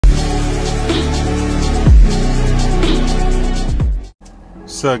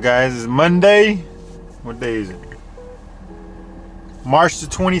What's up, guys? It's Monday. What day is it? March the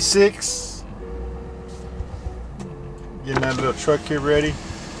 26th. Getting that little truck here ready.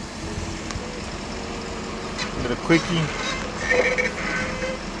 A little quickie.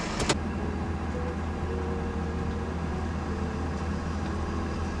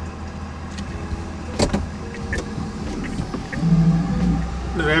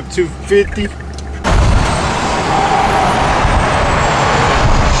 Little F-250.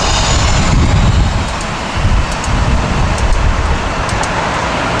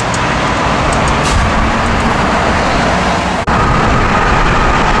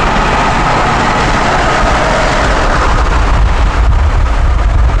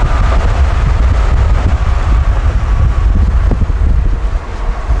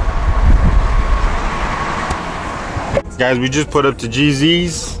 Guys, we just put up to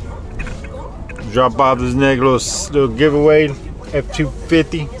GZ's. Drop off this next little giveaway,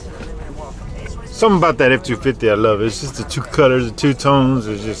 F-250. Something about that F-250 I love. It's just the two colors, the two tones.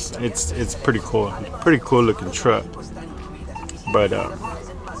 It's just, it's pretty cool. It's a pretty cool looking truck. But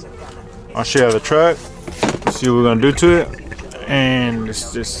I'll show you the truck, see what we're gonna do to it, and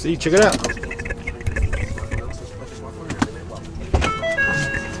let's just see. Check it out.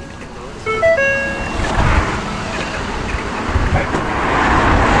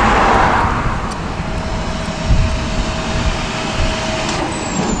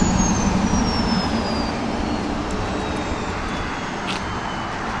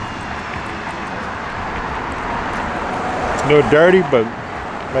 A little dirty, but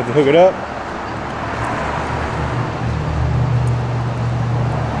about to hook it up.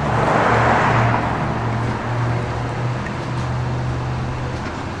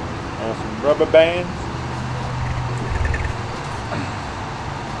 Some rubber bands.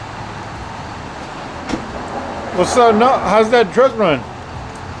 What's up? No, how's that truck run?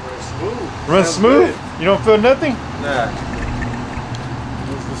 Runs smooth. Runs smooth? Good. You don't feel nothing? Nah.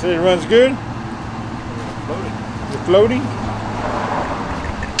 You say it runs good? Floating. You're floating?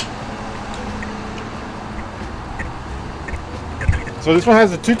 So this one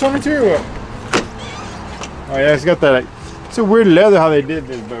has a two-tone material or what? Oh yeah, it's got that, like, it's a weird leather how they did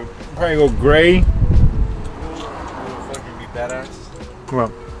this, but probably go gray. It'll fucking be badass. Come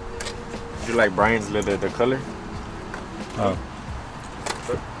on. You like Brian's leather, the color? Oh.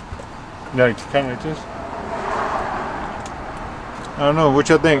 Yeah, kind of like this. I don't know, what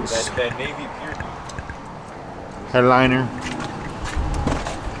y'all think? That navy pure. Headliner.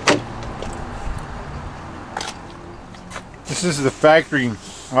 This is the factory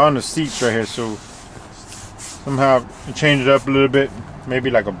on the seats right here, so somehow you change it up a little bit, maybe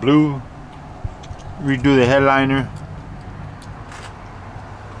like a blue. Redo the headliner.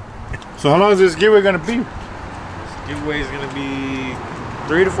 So how long is this giveaway gonna be? This giveaway is gonna be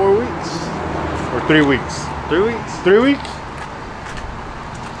 3 to 4 weeks. Or 3 weeks? 3 weeks. 3 weeks?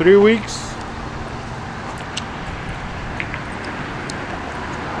 3 weeks.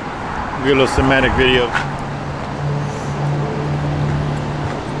 Get a little cinematic video.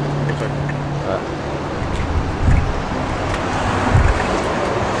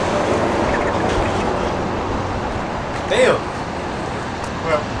 Damn.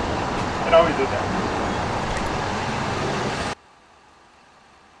 Well, it always did that.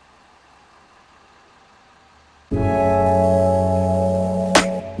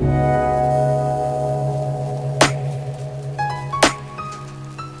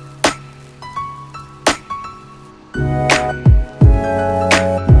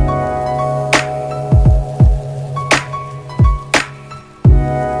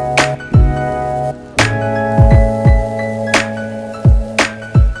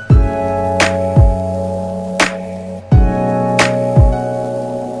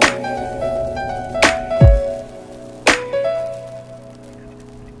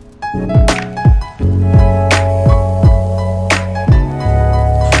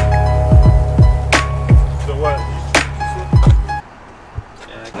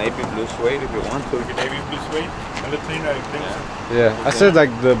 Navy blue suede if you want to. Navy blue suede? Yeah. I said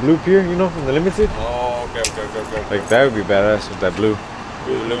like the blue pier, you know, from the limited. Oh, okay. Like that would be badass with that blue.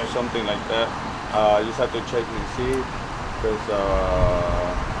 You look something like that. You just have to check and see, because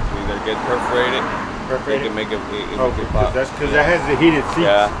either get perforated. They can make it Oh, pop. that's because that has the heated seats.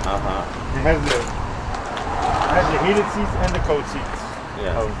 Yeah. It has the heated seats and the cold seats.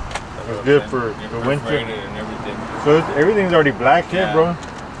 Yeah. Oh, it's good for the winter. And everything. So everything's already black here, bro.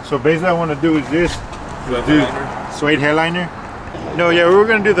 So basically, what I want to do is this. Do suede headliner. No, yeah, we were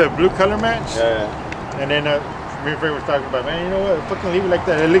gonna do the blue color match. Yeah. And then me and Frank was talking about, man, you know what? Fucking leave it like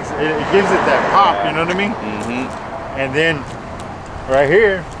that. It gives it that pop. You know what I mean? Mm-hmm. And then right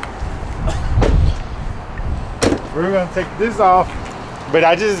here. We're gonna take this off, but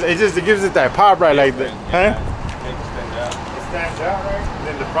it gives it that pop right like that, huh? It stands out right. And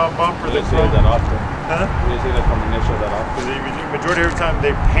then the front bumper, You see that often. huh? You see the combination of that often. Because the majority of the time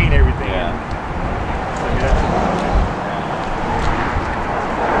they paint everything. Yeah.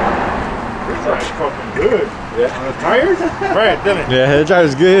 This ride's fucking good. Yeah. On the tires? Right, Dylan. Yeah, that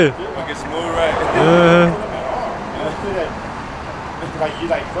drive's good. Fucking smooth, right? Like you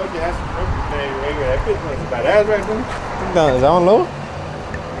like fuck it has some that bitch was badass right there. Is that one low? Yeah,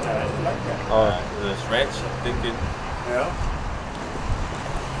 I like that. Oh. The stretch, I'm thinking. Yeah.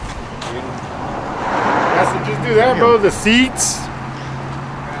 Yeah, so just do that, bro. The seats,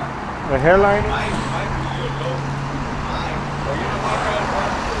 the hairline.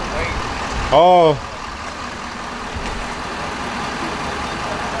 Oh.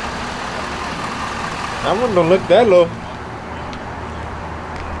 That one don't look that low.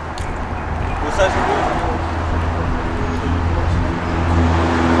 What size is it?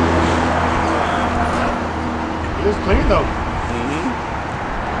 It is clean though.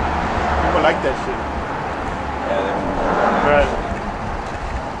 People like that shit. Yeah, Right.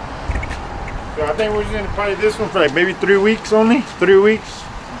 So I think we're just gonna probably this one for like maybe 3 weeks only. 3 weeks.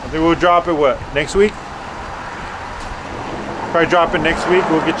 I think we'll drop it what next week. Probably drop it next week.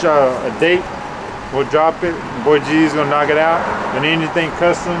 We'll get you a date. We'll drop it. Boy G's gonna knock it out. If you need anything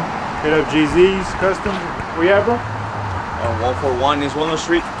custom, hit up GZ's Kustomz. Where you at, bro? 141 is Walnut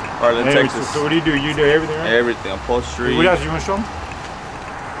Street, Arlen, Anyway, Texas. so what do? You do everything, right? Everything, upholstery. What else you want to show them?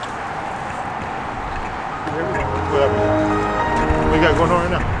 What we got going on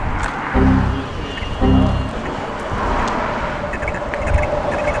right now?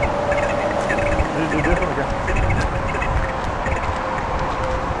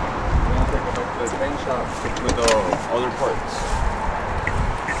 The paint shop with the other parts.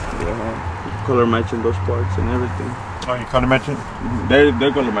 Yeah, color matching those parts and everything. Oh, you kind of mentioned? They're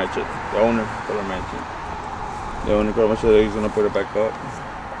color match it. The owner color match it. The owner color match it. He's gonna put it back up.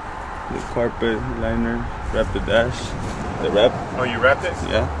 The carpet liner, wrap the dash, the wrap. Oh, you wrapped it?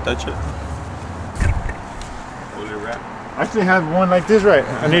 Yeah, touch it. Fully wrap. I actually have one like this, right?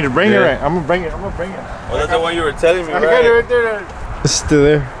 I need to bring it, Yeah. right? I'm gonna bring it. Oh, that's the one you were telling me, I right? got it right there. It's still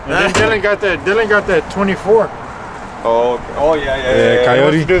there. And then Dylan got that. Dylan got that 24. Oh, okay. Oh yeah. Yeah, He wants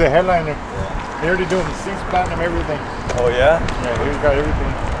Coyote. to do the headliner. They already doing the seats, platinum, everything. Oh yeah. Yeah, he's got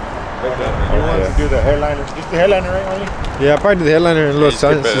everything. He Yeah. wants to do the headliner. Just the headliner, right, Ollie? Yeah, I probably did the headliner and a little Yeah,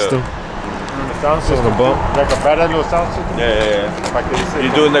 sound keep it, system. The sound On system. the bump. Like a badass little sound system. Yeah. Like they say.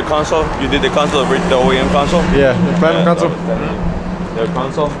 You doing the console? You did the console, the OEM console? Yeah, the platinum console. The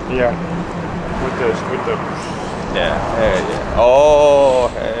console? Yeah. With the. Yeah. Oh,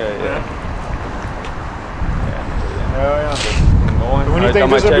 hell yeah. Yeah. Going. When do you think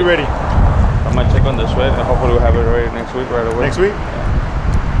this will be ready? I might check on the sweat and hopefully we'll have it ready next week right away. Next week?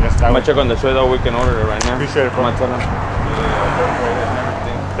 Yes, I might check on the sweat or we can order it right now. Appreciate it, bro. I might tell them.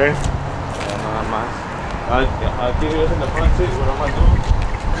 Okay. Nada más. Aquí es in the front seat, what am I doing?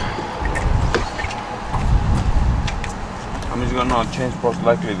 I'm just gonna change most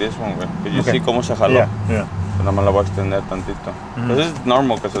likely this one, güey. But you Okay. see cómo se jaló. Yeah. So nada más la voy a extender tantito. Because this is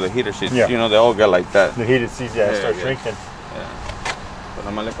normal because of the heater seats. Yeah. You know, they all get like that. The heated seats, yeah, start Yeah. shrinking. So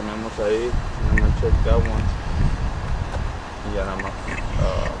nada más le cambiamos ahí. Nada más check that one. Y ya nada más.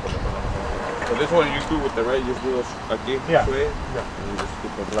 So this one you do with the right, just do this aquí. Yeah. Sway, Yeah. and you just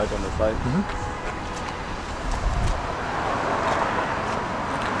keep it light on the side.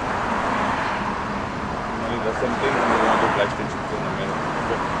 The same thing, and we want to do black stitches in the middle.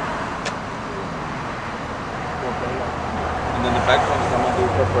 And then the back ones, I'm gonna do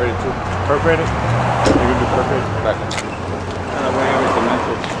perforated too. Perforated? You're gonna do perforated? Back ones. And I'm gonna give it the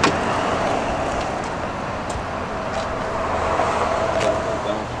message.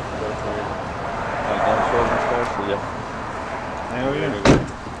 Hell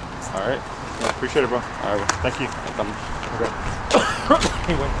yeah. Alright. Appreciate it, bro. Alright. Thank you. Estamos.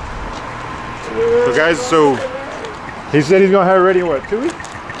 So guys, so he said he's gonna have it ready in what, 2 weeks?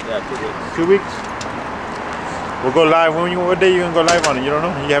 Yeah, 2 weeks. 2 weeks? We'll go live. What day you gonna go live on it? You don't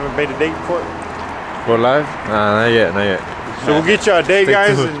know? You haven't made a date for it? Go live? Nah, not yet, not yet. So we'll get y'all a date, Stay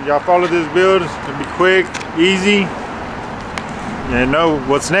guys, tuned. and y'all follow this build. It's gonna be quick, easy, and know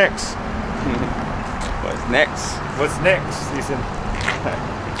what's next. What's next? What's next, Ethan?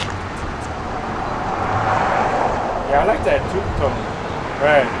 Yeah, I like that two-tone.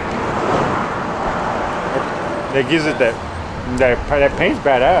 Right. That gives it that paint's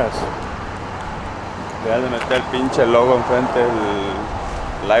badass. Le has de meter el pinche logo enfrente,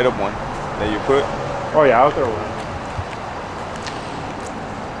 el light up one that you put. Oh yeah, I'll throw one.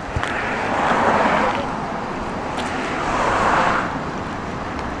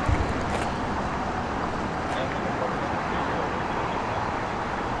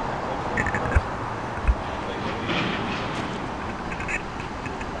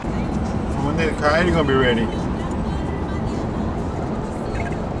 think the Coyote's gonna be ready?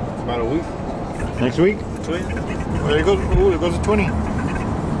 About a week. Next week? 20. Well, it goes. Ooh, it goes to 20.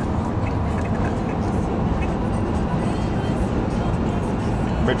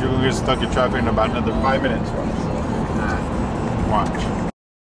 Bet you're gonna get stuck in traffic in about another 5 minutes. Watch.